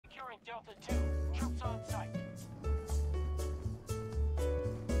Delta 2. Troops on site.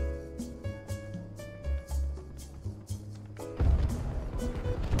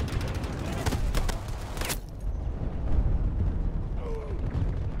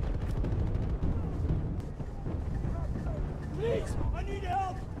 Please, I need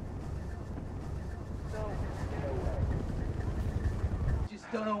help! No, get away.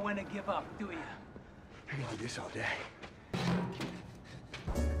 Just don't know when to give up, do you? I can do this all day.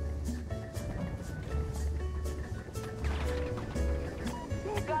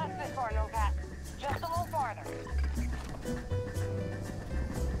 You got us this far, Novat. Just a little farther.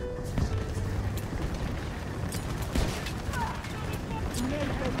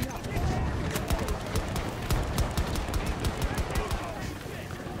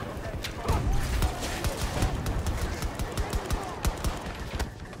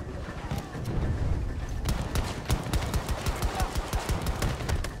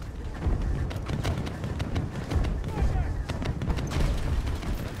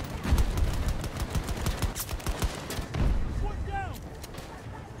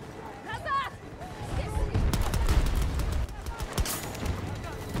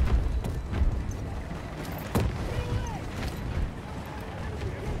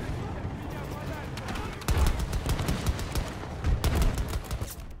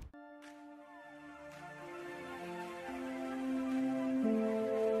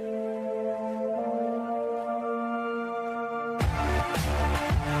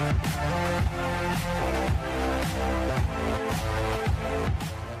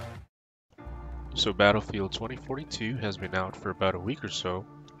 So Battlefield 2042 has been out for about a week or so,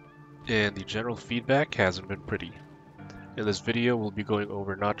 and the general feedback hasn't been pretty. In this video, we'll be going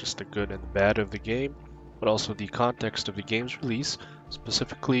over not just the good and the bad of the game, but also the context of the game's release,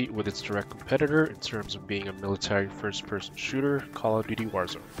 specifically with its direct competitor in terms of being a military first-person shooter, Call of Duty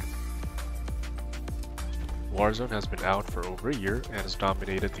Warzone. Warzone has been out for over a year and has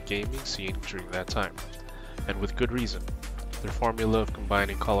dominated the gaming scene during that time, and with good reason. Their formula of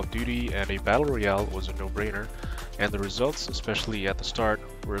combining Call of Duty and a battle royale was a no-brainer, and the results, especially at the start,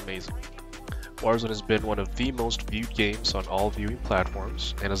 were amazing. Warzone has been one of the most viewed games on all viewing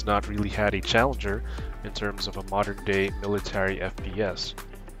platforms, and has not really had a challenger in terms of a modern-day military FPS.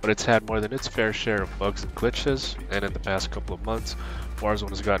 But it's had more than its fair share of bugs and glitches, and in the past couple of months, Warzone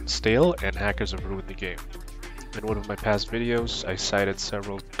has gotten stale and hackers have ruined the game. In one of my past videos, I cited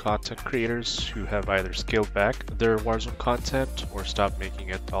several content creators who have either scaled back their Warzone content or stopped making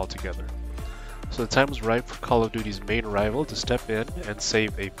it altogether. So the time was ripe for Call of Duty's main rival to step in and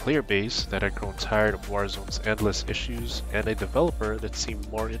save a player base that had grown tired of Warzone's endless issues, and a developer that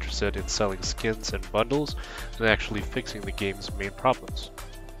seemed more interested in selling skins and bundles than actually fixing the game's main problems.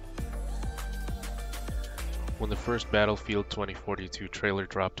 When the first Battlefield 2042 trailer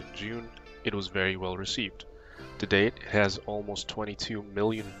dropped in June, it was very well received. To date, it has almost 22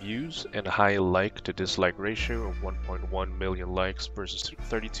 million views and a high like to dislike ratio of 1.1 million likes versus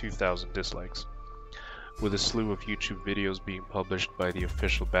 32,000 dislikes. With a slew of YouTube videos being published by the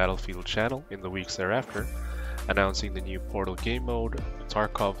official Battlefield channel in the weeks thereafter, announcing the new Portal game mode, the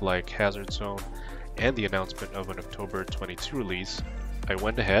Tarkov-like Hazard Zone, and the announcement of an October 22 release, I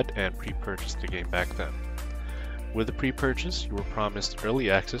went ahead and pre-purchased the game back then. With the pre-purchase, you were promised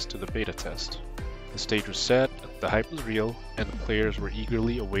early access to the beta test. The stage was set, the hype was real, and the players were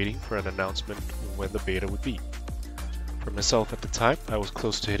eagerly awaiting for an announcement when the beta would be. For myself at the time, I was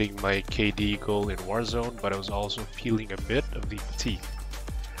close to hitting my KD goal in Warzone, but I was also feeling a bit of the fatigue,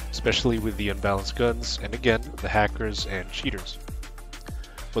 especially with the unbalanced guns and again, the hackers and cheaters.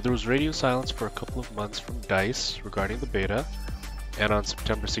 But there was radio silence for a couple of months from DICE regarding the beta, and on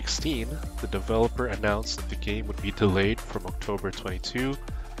September 16, the developer announced that the game would be delayed from October 22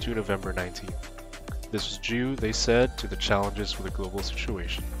 to November 19. This was due, they said, to the challenges with the global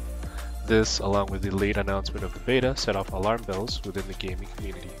situation. This, along with the late announcement of the beta, set off alarm bells within the gaming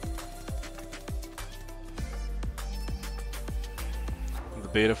community. The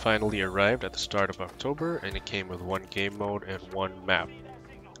beta finally arrived at the start of October, and it came with one game mode and one map.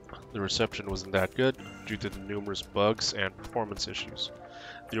 The reception wasn't that good due to the numerous bugs and performance issues.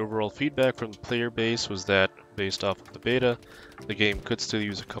 The overall feedback from the player base was that, based off of the beta, the game could still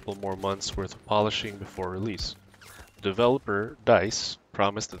use a couple more months worth of polishing before release. The developer, DICE,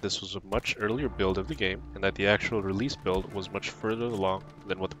 promised that this was a much earlier build of the game and that the actual release build was much further along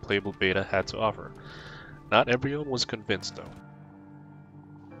than what the playable beta had to offer. Not everyone was convinced though.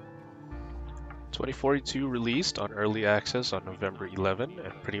 2042 released on early access on November 11,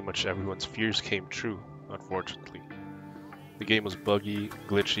 and pretty much everyone's fears came true, unfortunately. The game was buggy,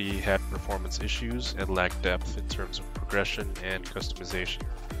 glitchy, had performance issues, and lacked depth in terms of progression and customization.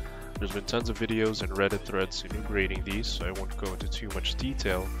 There's been tons of videos and Reddit threads enumerating these, so I won't go into too much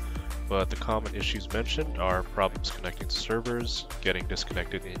detail, but the common issues mentioned are problems connecting to servers, getting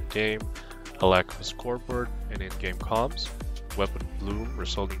disconnected in-game, a lack of a scoreboard and in-game comms, weapon bloom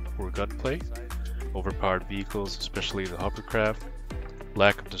resulting in poor gunplay, overpowered vehicles, especially the hovercraft,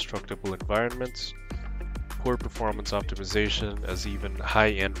 lack of destructible environments, poor performance optimization as even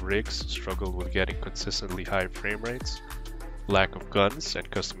high-end rigs struggle with getting consistently high frame rates, lack of guns and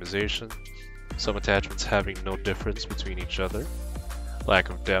customization, some attachments having no difference between each other, lack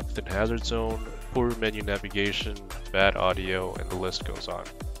of depth in hazard zone, poor menu navigation, bad audio, and the list goes on.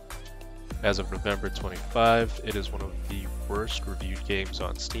 As of November 25, it is one of the worst reviewed games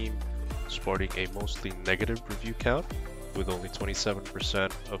on Steam, sporting a mostly negative review count, with only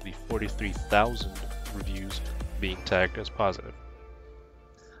 27% of the 43,000 reviews being tagged as positive.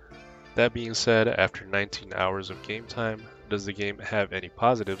 That being said, after 19 hours of game time, does the game have any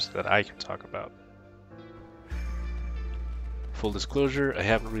positives that I can talk about? Full disclosure, I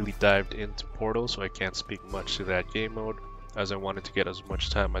haven't really dived into Portal, so I can't speak much to that game mode, as I wanted to get as much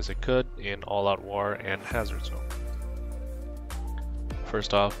time as I could in All Out War and Hazard Zone.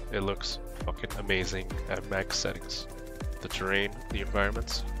 First off, it looks fucking amazing at max settings. The terrain, the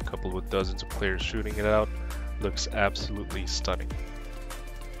environments, coupled with dozens of players shooting it out, looks absolutely stunning.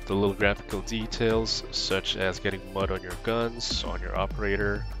 The little graphical details, such as getting mud on your guns, on your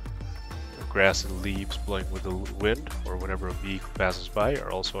operator, grass and leaves blowing with the wind, or whenever a vehicle passes by,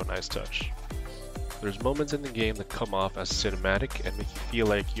 are also a nice touch. There's moments in the game that come off as cinematic and make you feel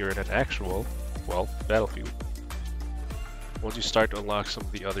like you're in an actual, well, battlefield. Once you start to unlock some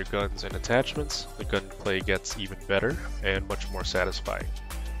of the other guns and attachments, the gunplay gets even better and much more satisfying.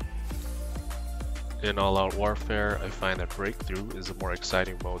 In All-Out Warfare, I find that Breakthrough is a more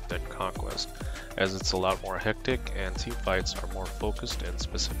exciting mode than Conquest, as it's a lot more hectic and teamfights are more focused in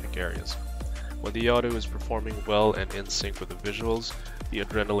specific areas. When the audio is performing well and in sync with the visuals, the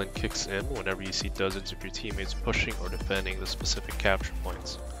adrenaline kicks in whenever you see dozens of your teammates pushing or defending the specific capture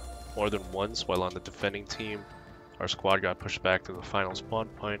points. More than once while on the defending team, our squad got pushed back to the final spawn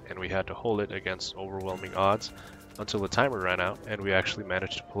point and we had to hold it against overwhelming odds until the timer ran out and we actually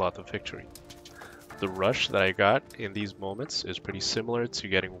managed to pull out the victory. The rush that I got in these moments is pretty similar to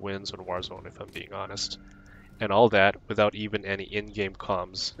getting wins on Warzone, if I'm being honest, and all that without even any in-game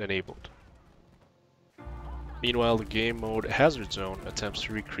comms enabled. Meanwhile, the game mode Hazard Zone attempts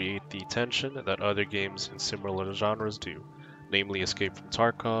to recreate the tension that other games in similar genres do, namely Escape from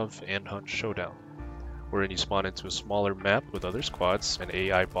Tarkov and Hunt Showdown, wherein you spawn into a smaller map with other squads and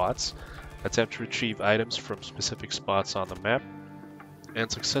AI bots, attempt to retrieve items from specific spots on the map, and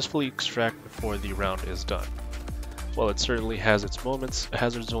successfully extract before the round is done. While it certainly has its moments,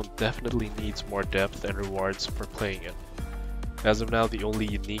 Hazard Zone definitely needs more depth and rewards for playing it. As of now, the only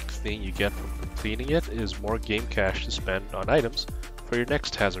unique thing you get from completing it is more game cash to spend on items for your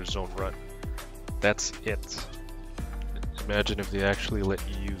next Hazard Zone run. That's it. Imagine if they actually let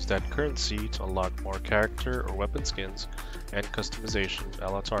you use that currency to unlock more character or weapon skins and customization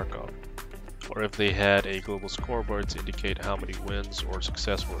a la Tarkov. Or if they had a global scoreboard to indicate how many wins or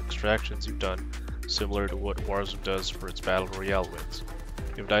successful extractions you've done, similar to what Warzone does for its Battle Royale wins.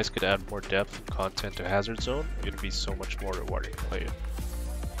 If DICE could add more depth and content to Hazard Zone, it would be so much more rewarding to play it.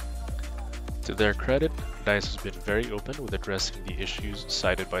 To their credit, DICE has been very open with addressing the issues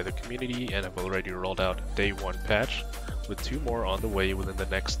cited by the community and have already rolled out a Day 1 patch, with 2 more on the way within the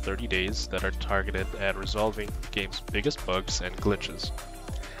next 30 days that are targeted at resolving the game's biggest bugs and glitches.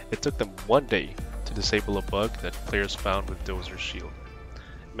 It took them 1 day to disable a bug that players found with Dozer's Shield.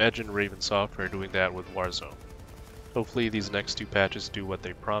 Imagine Raven Software doing that with Warzone. Hopefully these next 2 patches do what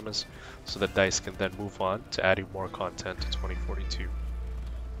they promise, so that DICE can then move on to adding more content to 2042.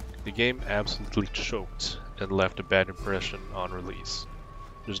 The game absolutely choked and left a bad impression on release.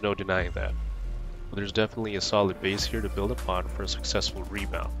 There's no denying that. But there's definitely a solid base here to build upon for a successful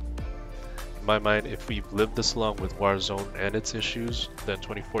rebound. In my mind, if we've lived this long with Warzone and its issues, then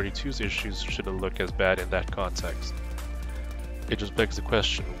 2042's issues shouldn't look as bad in that context. It just begs the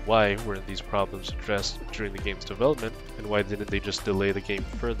question, why weren't these problems addressed during the game's development, and why didn't they just delay the game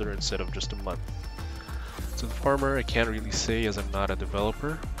further instead of just a month? To the former, I can't really say as I'm not a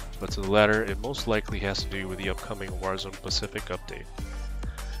developer, but to the latter, it most likely has to do with the upcoming Warzone Pacific update.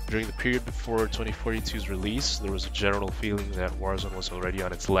 During the period before 2042's release, there was a general feeling that Warzone was already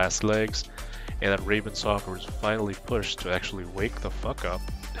on its last legs, and that Raven Software was finally pushed to actually wake the fuck up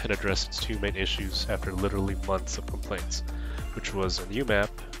and address its 2 main issues after literally months of complaints, which was a new map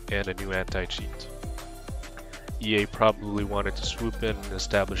and a new anti-cheat. EA probably wanted to swoop in and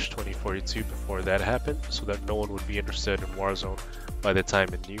establish 2042 before that happened, so that no one would be interested in Warzone by the time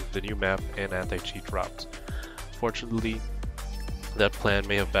the new map and anti-cheat dropped. Fortunately, that plan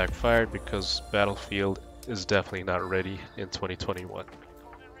may have backfired because Battlefield is definitely not ready in 2021.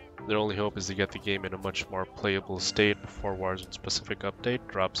 Their only hope is to get the game in a much more playable state before Warzone's Pacific update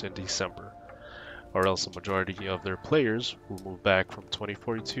drops in December, or else a majority of their players will move back from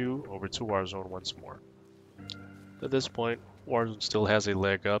 2042 over to Warzone once more. At this point, Warzone still has a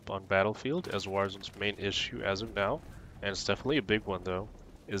leg up on Battlefield, as Warzone's main issue as of now, and it's definitely a big one though,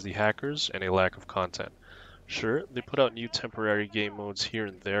 is the hackers and a lack of content. Sure, they put out new temporary game modes here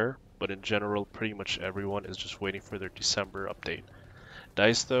and there, but in general pretty much everyone is just waiting for their December update.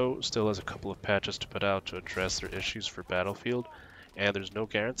 DICE though still has a couple of patches to put out to address their issues for Battlefield, and there's no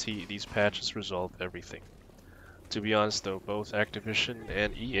guarantee these patches resolve everything. To be honest though, both Activision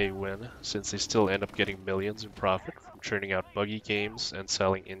and EA win, since they still end up getting millions in profit from churning out buggy games and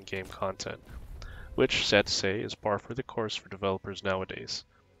selling in-game content, which, sad to say, is par for the course for developers nowadays.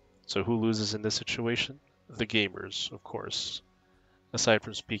 So who loses in this situation? The gamers, of course. Aside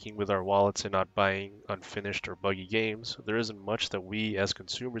from speaking with our wallets and not buying unfinished or buggy games, there isn't much that we as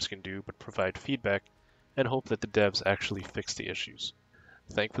consumers can do but provide feedback and hope that the devs actually fix the issues.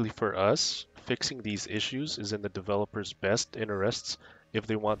 Thankfully for us, fixing these issues is in the developers' best interests if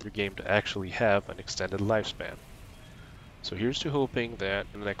they want their game to actually have an extended lifespan. So here's to hoping that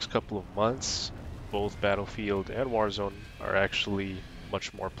in the next couple of months, both Battlefield and Warzone are actually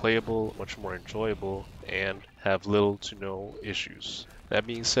much more playable, much more enjoyable, and have little to no issues. That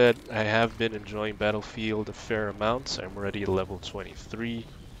being said, I have been enjoying Battlefield a fair amount. I'm already at level 23.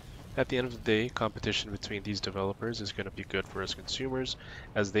 At the end of the day, competition between these developers is going to be good for us consumers,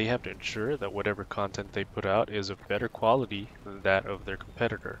 as they have to ensure that whatever content they put out is of better quality than that of their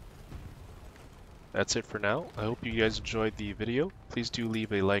competitor. That's it for now. I hope you guys enjoyed the video. Please do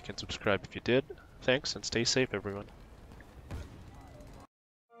leave a like and subscribe if you did. Thanks, and stay safe everyone.